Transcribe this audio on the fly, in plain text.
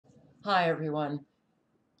Hi, everyone.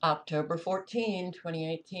 October 14,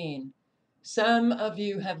 2018. Some of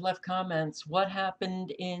you have left comments. What happened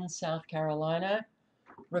in South Carolina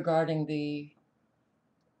regarding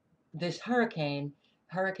this hurricane?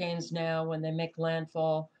 Hurricanes now, when they make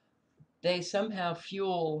landfall, they somehow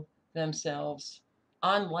fuel themselves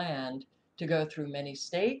on land to go through many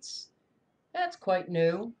states. That's quite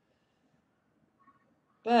new.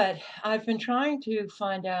 But I've been trying to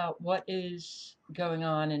find out what is going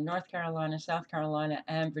on in North Carolina, South Carolina,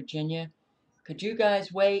 and Virginia. Could you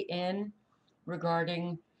guys weigh in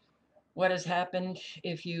regarding what has happened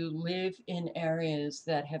if you live in areas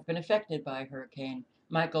that have been affected by Hurricane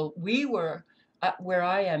Michael? We were, where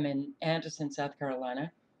I am in Anderson, South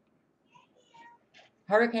Carolina,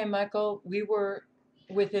 Hurricane Michael, we were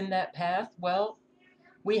within that path. Well,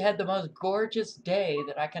 we had the most gorgeous day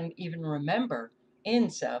that I can even remember in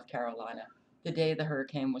South Carolina, the day the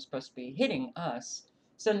hurricane was supposed to be hitting us.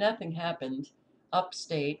 So nothing happened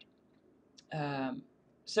upstate, um,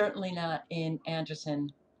 certainly not in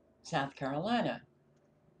Anderson, South Carolina.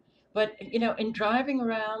 But, in driving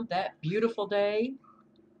around that beautiful day,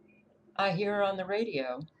 I hear on the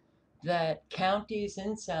radio that counties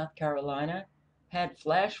in South Carolina had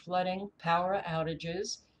flash flooding, power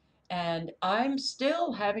outages, and I'm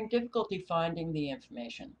still having difficulty finding the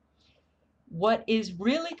information. What is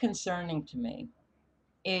really concerning to me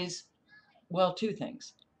is, well, two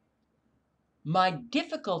things. My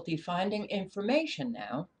difficulty finding information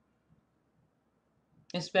now,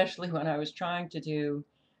 especially when I was trying to do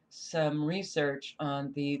some research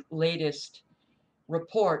on the latest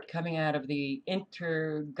report coming out of the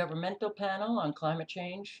Intergovernmental Panel on Climate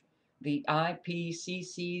Change, the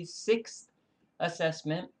IPCC's sixth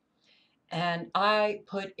assessment. And I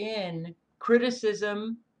put in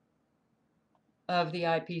criticism of the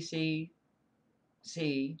IPCC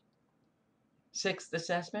sixth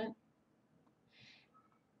assessment.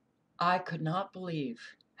 I could not believe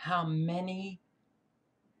how many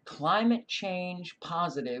climate change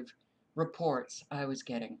positive reports I was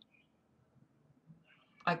getting.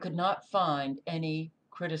 I could not find any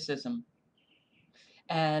criticism.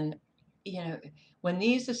 And, you know, when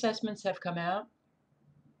these assessments have come out,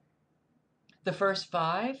 the first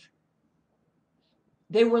five,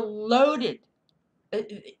 they were loaded.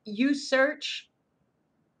 You search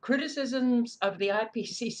criticisms of the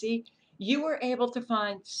IPCC, you were able to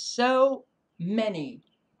find so many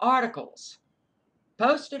articles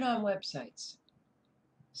posted on websites,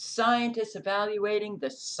 scientists evaluating the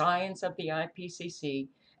science of the IPCC,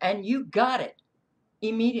 and you got it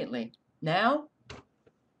immediately. Now,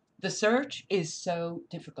 the search is so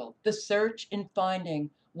difficult. The search in finding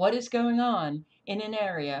what is going on in an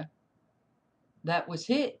area that was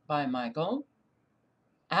hit by Michael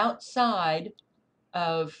outside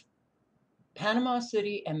of Panama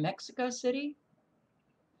City and Mexico City,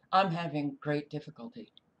 I'm having great difficulty.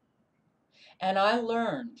 And I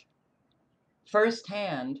learned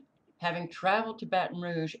firsthand, having traveled to Baton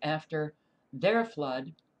Rouge after their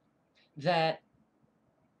flood, that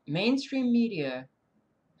mainstream media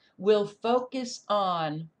will focus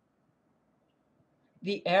on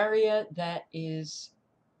the area that is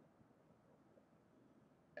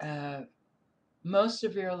uh, most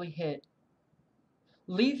severely hit,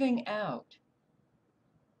 leaving out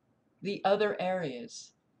the other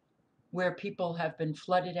areas where people have been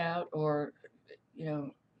flooded out, or, you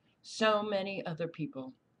know, so many other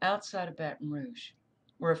people outside of Baton Rouge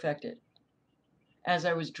were affected. As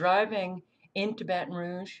I was driving into Baton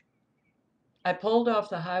Rouge, I pulled off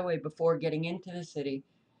the highway before getting into the city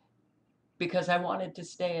because I wanted to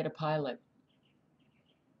stay at a pilot.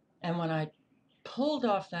 And when I pulled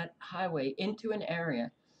off that highway into an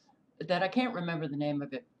area that I can't remember the name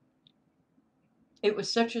of it, it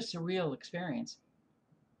was such a surreal experience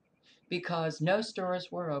because no stores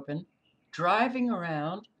were open. Driving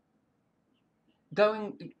around,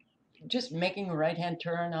 going, just making a right hand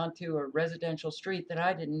turn onto a residential street that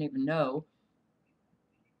I didn't even know,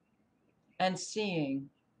 and seeing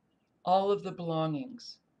all of the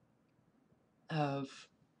belongings of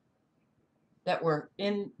that were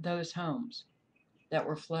in those homes that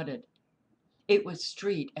were flooded. It was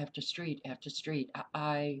street after street after street.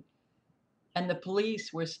 And the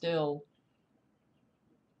police were still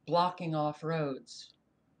blocking off roads.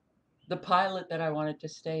 The pilot that I wanted to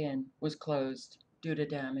stay in was closed due to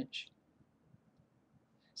damage.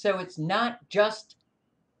 So it's not just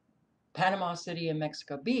Panama City and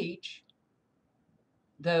Mexico Beach,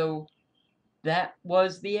 though that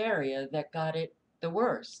was the area that got it the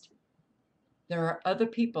worst. There are other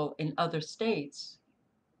people in other states.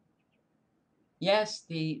 Yes,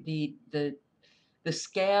 the The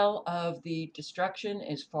scale of the destruction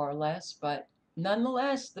is far less, but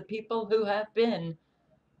nonetheless, the people who have been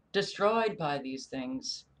destroyed by these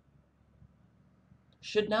things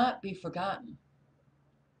should not be forgotten.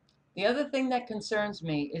 The other thing that concerns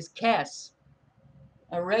me is Kess,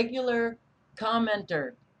 a regular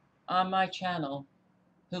commenter on my channel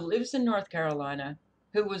who lives in North Carolina,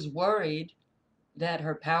 who was worried that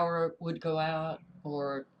her power would go out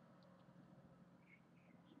or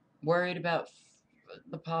worried about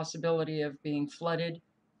the possibility of being flooded,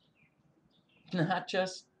 not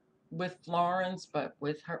just with Florence, but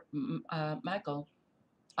with her, Michael.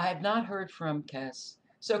 I have not heard from Cass.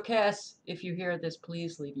 So, Cass, if you hear this,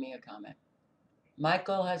 please leave me a comment.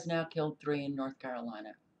 Michael has now killed 3 in North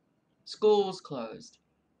Carolina. Schools closed.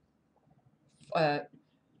 Uh,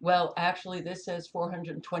 well, actually, this says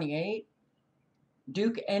 428.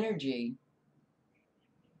 Duke Energy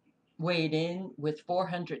weighed in with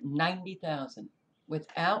 490,000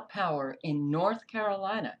 without power in North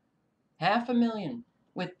Carolina. 500,000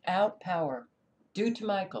 without power due to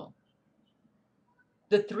Michael.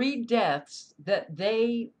 The 3 deaths that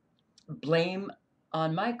they blame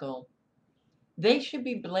on Michael, they should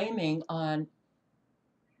be blaming on,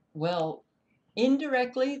 well,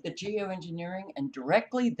 indirectly the geoengineering and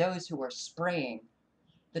directly those who are spraying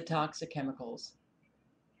the toxic chemicals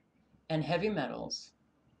and heavy metals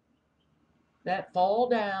that fall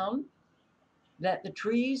down, that the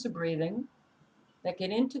trees are breathing, that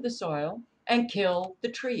get into the soil and kill the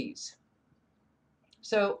trees.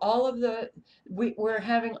 So all of we're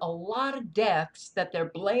having a lot of deaths that they're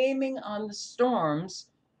blaming on the storms,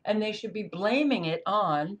 and they should be blaming it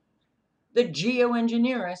on the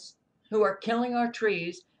geoengineers who are killing our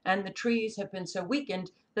trees, and the trees have been so weakened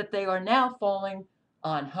that they are now falling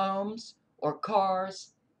on homes or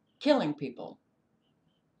cars, killing people.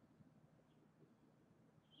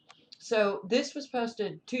 So this was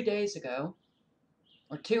posted 2 days ago,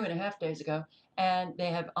 or 2.5 days ago, and they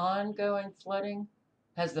have ongoing flooding.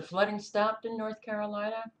 Has the flooding stopped in North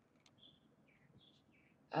Carolina?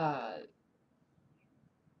 Uh,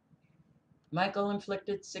 Michael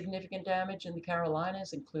inflicted significant damage in the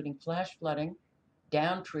Carolinas, including flash flooding,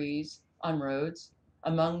 downed trees on roads.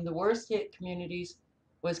 Among the worst hit communities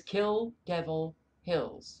was Kill Devil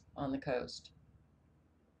Hills on the coast,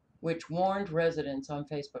 which warned residents on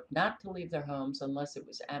Facebook not to leave their homes unless it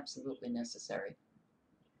was absolutely necessary.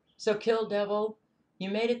 So Kill Devil, you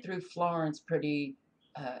made it through Florence pretty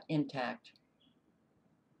intact.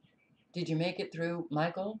 Did you make it through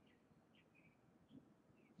Michael?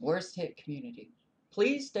 Worst hit community.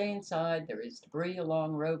 Please stay inside. There is debris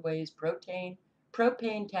along roadways, propane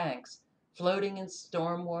tanks floating in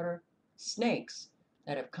stormwater, snakes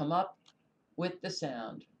that have come up with the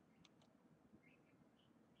sound.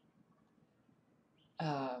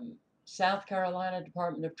 South Carolina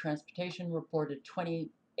Department of Transportation reported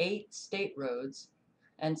 28 state roads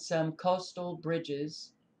and some coastal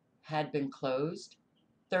bridges had been closed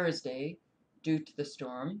Thursday due to the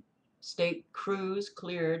storm. State crews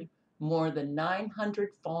cleared more than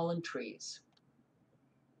 900 fallen trees.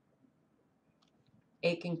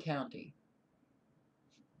 Aiken County.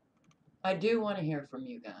 I do want to hear from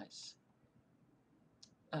you guys.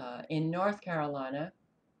 In North Carolina,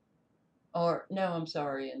 or no, I'm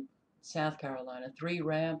sorry, in South Carolina, 3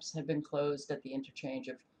 ramps have been closed at the interchange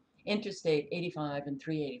of Interstate 85 and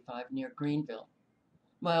 385 near Greenville.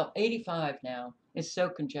 Well, 85 now is so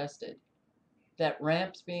congested that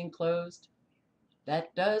ramps being closed,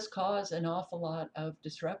 that does cause an awful lot of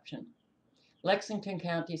disruption. Lexington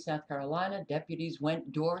County, South Carolina, deputies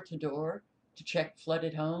went door to door to check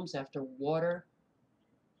flooded homes after water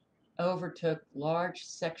overtook large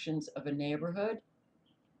sections of a neighborhood.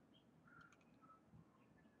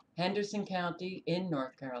 Henderson County in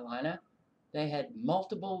North Carolina, they had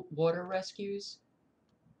multiple water rescues.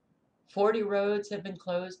 40 roads have been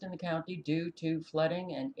closed in the county due to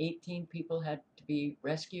flooding, and 18 people had to be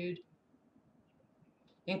rescued,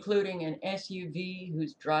 including an SUV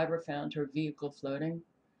whose driver found her vehicle floating.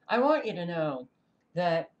 I want you to know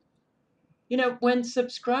that, when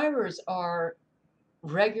subscribers are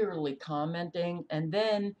regularly commenting and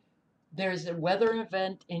then there's a weather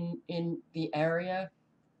event in the area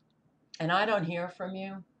and I don't hear from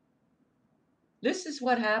you, this is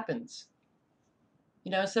what happens.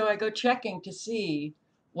 So I go checking to see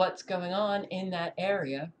what's going on in that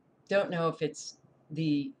area. Don't know if it's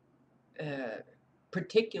the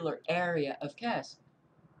particular area of Cass,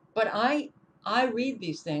 but I read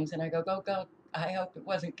these things and I go, go. I hope it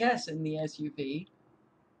wasn't Cass in the SUV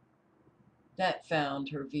that found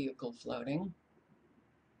her vehicle floating.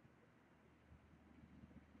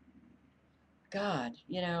 God,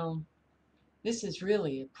 This is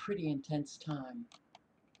really a pretty intense time.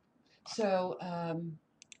 So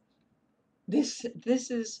this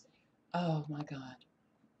is, oh my God.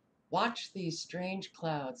 Watch these strange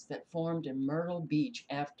clouds that formed in Myrtle Beach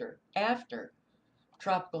after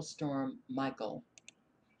Tropical Storm Michael.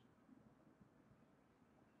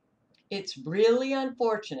 It's really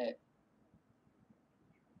unfortunate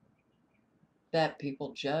that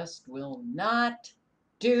people just will not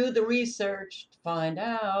do the research to find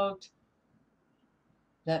out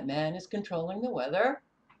that man is controlling the weather,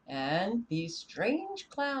 and these strange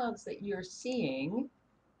clouds that you're seeing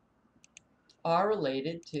are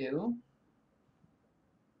related to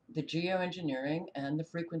the geoengineering and the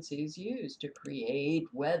frequencies used to create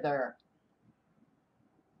weather.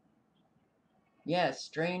 Yes,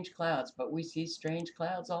 strange clouds, but we see strange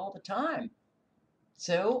clouds all the time.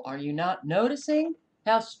 So, are you not noticing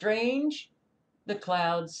how strange the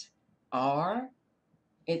clouds are?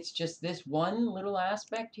 It's just this one little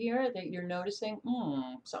aspect here that you're noticing,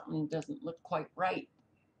 something doesn't look quite right.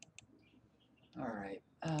 All right.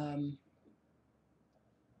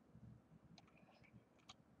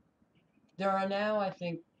 There are now, I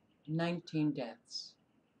think, 19 deaths.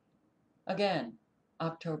 Again,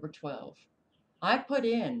 October 12. I put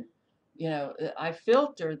in, I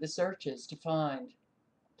filter the searches to find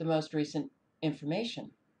the most recent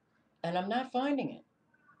information, and I'm not finding it.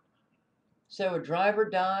 So a driver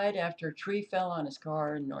died after a tree fell on his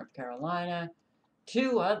car in North Carolina.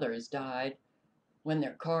 2 others died when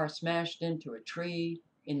their car smashed into a tree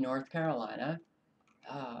in North Carolina.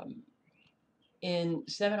 In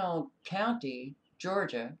Seminole County,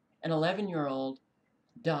 Georgia, an 11-year-old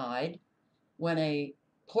died when a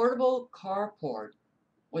portable carport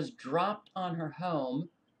was dropped on her home.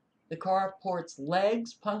 The carport's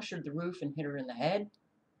legs punctured the roof and hit her in the head.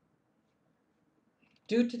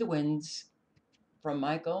 Due to the winds from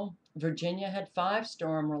Michael, Virginia had 5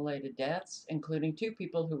 storm-related deaths, including 2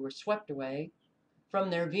 people who were swept away from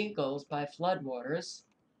their vehicles by floodwaters.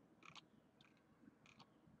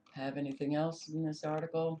 Have anything else in this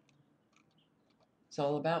article? It's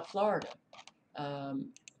all about Florida. I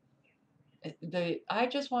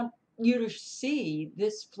just want you to see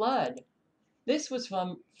this flood. This was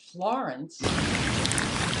from Florence in North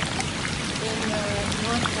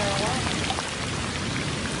Carolina.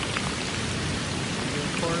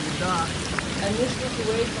 Part of the dock. And this was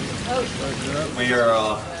away from the coast. We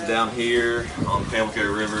are down here on the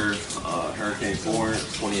Pamlico River, Hurricane Florence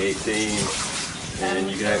 2018,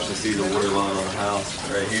 and you can actually see the water line on the house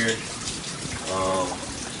right here.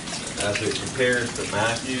 As it compares to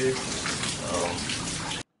Matthew,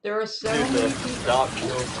 there are so here's many the people dock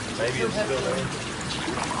still, maybe it's still there.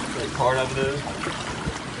 Part of it is.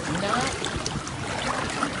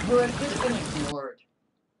 who have just been ignored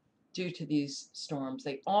due to these storms.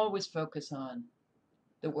 They always focus on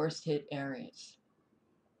the worst hit areas.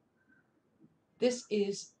 This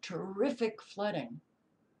is terrific flooding,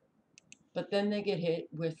 but then they get hit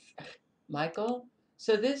with Michael.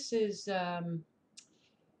 So this is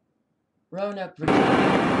Roanoke,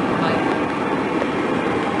 Virginia. Michael.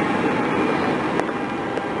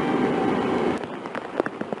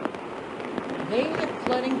 They had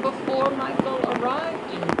flooding before Michael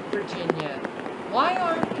arrived in Virginia. Why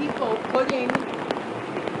aren't people putting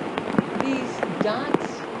these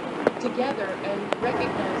dots together and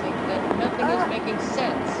recognizing that nothing is making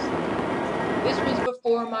sense? This was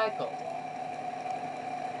before Michael.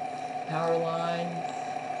 Power line.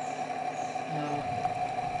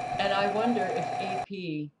 And I wonder if AP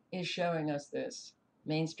is showing us this,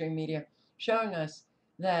 mainstream media, showing us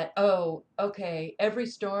that, oh, okay, every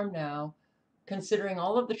storm now, considering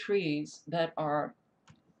all of the trees that are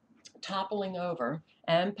toppling over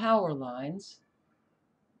and power lines,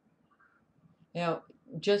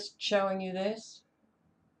 just showing you this,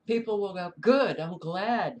 people will go, good, I'm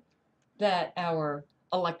glad that our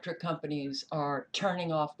electric companies are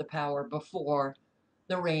turning off the power before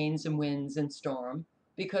the rains and winds and storm,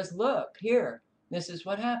 because look, here, this is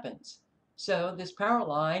what happens. So this power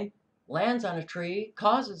line lands on a tree,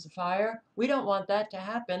 causes a fire. We don't want that to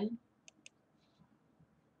happen.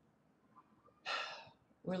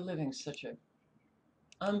 We're living such an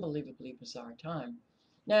unbelievably bizarre time.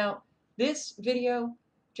 Now, this video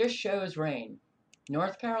just shows rain,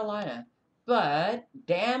 North Carolina, but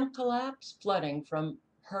dam collapse, flooding from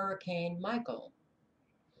Hurricane Michael.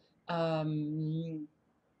 Kernersville,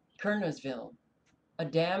 a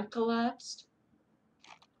dam collapsed.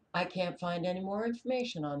 I can't find any more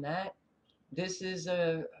information on that. This is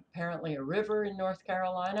apparently a river in North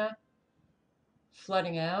Carolina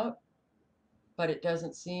flooding out, but it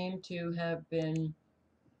doesn't seem to have been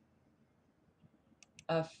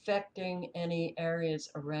affecting any areas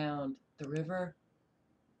around the river,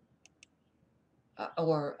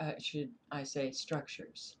 or should I say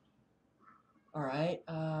structures. All right.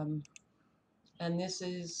 And this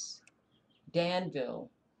is Danville,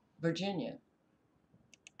 Virginia.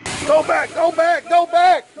 Go back, go back, go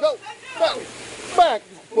back, go back, back.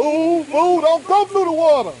 Move, move, don't go through the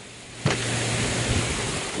water.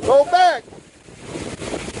 Go back.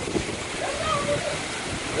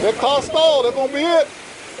 That car stalled, that's gonna be it.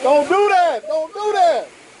 Don't do that, don't do that.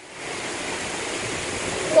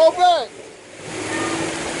 Go back.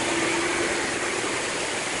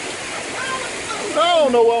 I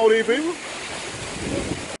don't know all these people.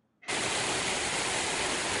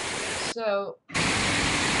 So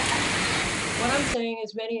what I'm saying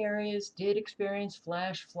is many areas did experience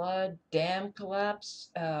flash flood, dam collapse.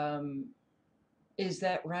 Is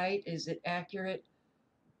that right? Is it accurate?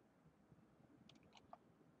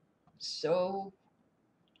 So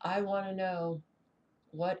I want to know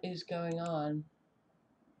what is going on.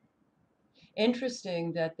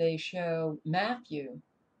 Interesting that they show Matthew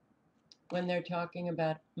when they're talking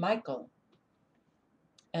about Michael.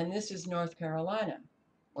 And this is North Carolina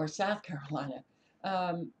or South Carolina.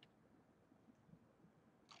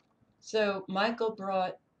 So Michael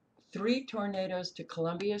brought 3 tornadoes to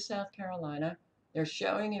Columbia, South Carolina. They're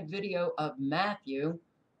showing a video of Matthew,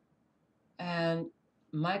 and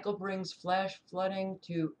Michael brings flash flooding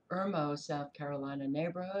to Irmo, South Carolina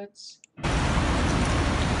neighborhoods.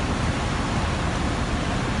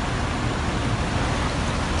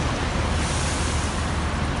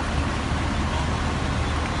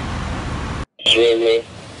 River.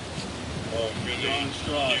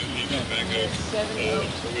 Here's 7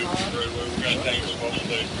 Oaks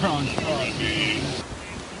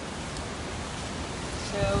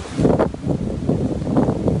So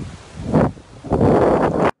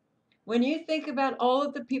when you think about all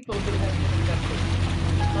of the people who have been affected,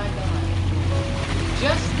 my God,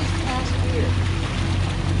 just this past year.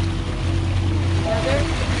 Now this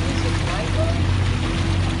is Michael,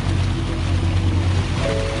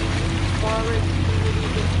 Florence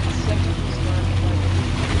community, the second storm.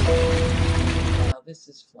 Now this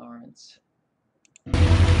is Florence. We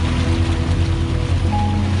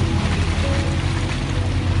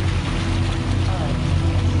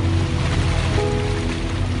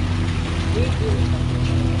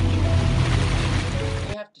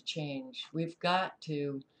have to change. We've got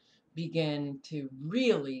to begin to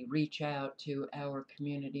really reach out to our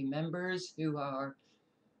community members who are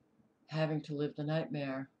having to live the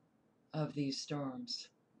nightmare of these storms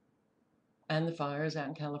and the fires out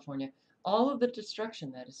in California, all of the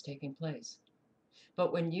destruction that is taking place.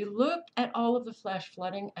 But when you look at all of the flash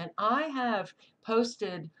flooding, and I have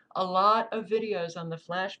posted a lot of videos on the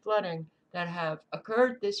flash flooding that have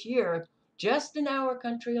occurred this year, just in our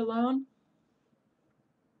country alone,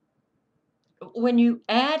 when you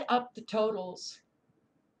add up the totals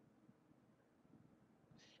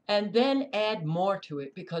and then add more to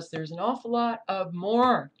it, because there's an awful lot of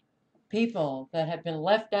more people that have been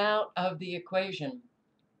left out of the equation,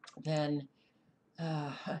 then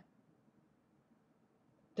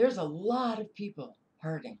there's a lot of people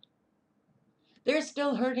hurting. They're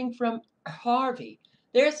still hurting from Harvey.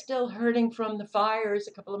 They're still hurting from the fires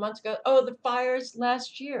a couple of months ago. Oh, the fires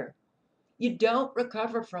last year. You don't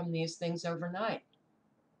recover from these things overnight.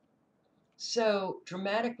 So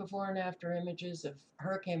dramatic before and after images of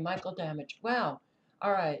Hurricane Michael damage. Wow.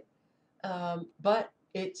 All right. But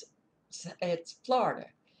it's Florida,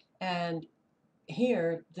 and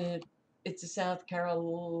here it's a South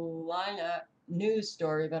Carolina news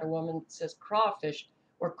story about a woman that says crawfish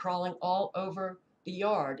were crawling all over the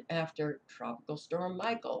yard after Tropical Storm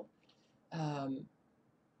Michael. Are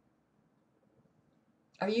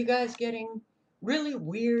you guys getting really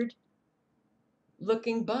weird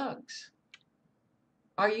looking bugs?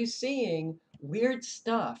 Are you seeing weird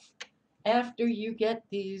stuff after you get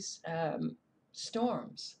these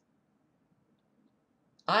storms?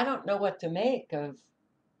 I don't know what to make of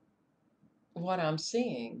what I'm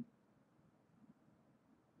seeing.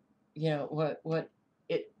 You know, what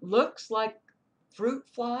it looks like fruit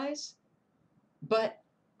flies, but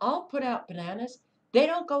I'll put out bananas. They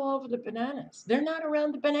don't go over the bananas. They're not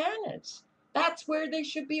around the bananas. That's where they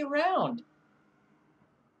should be around.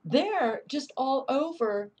 They're just all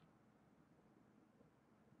over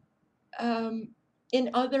in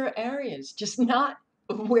other areas, just not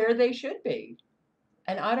where they should be.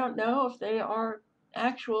 And I don't know if they are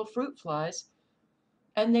actual fruit flies,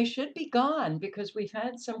 and they should be gone because we've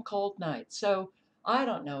had some cold nights. So I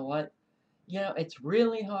don't know what, it's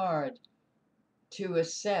really hard to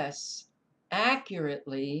assess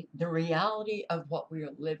accurately the reality of what we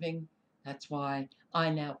are living. That's why I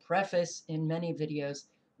now preface in many videos,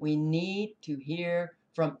 we need to hear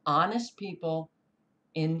from honest people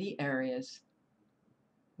in the areas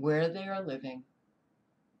where they are living.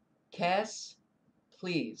 Cass,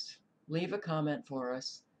 please leave a comment for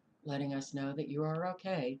us, letting us know that you are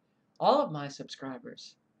okay. All of my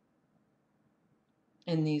subscribers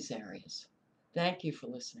in these areas. Thank you for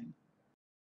listening.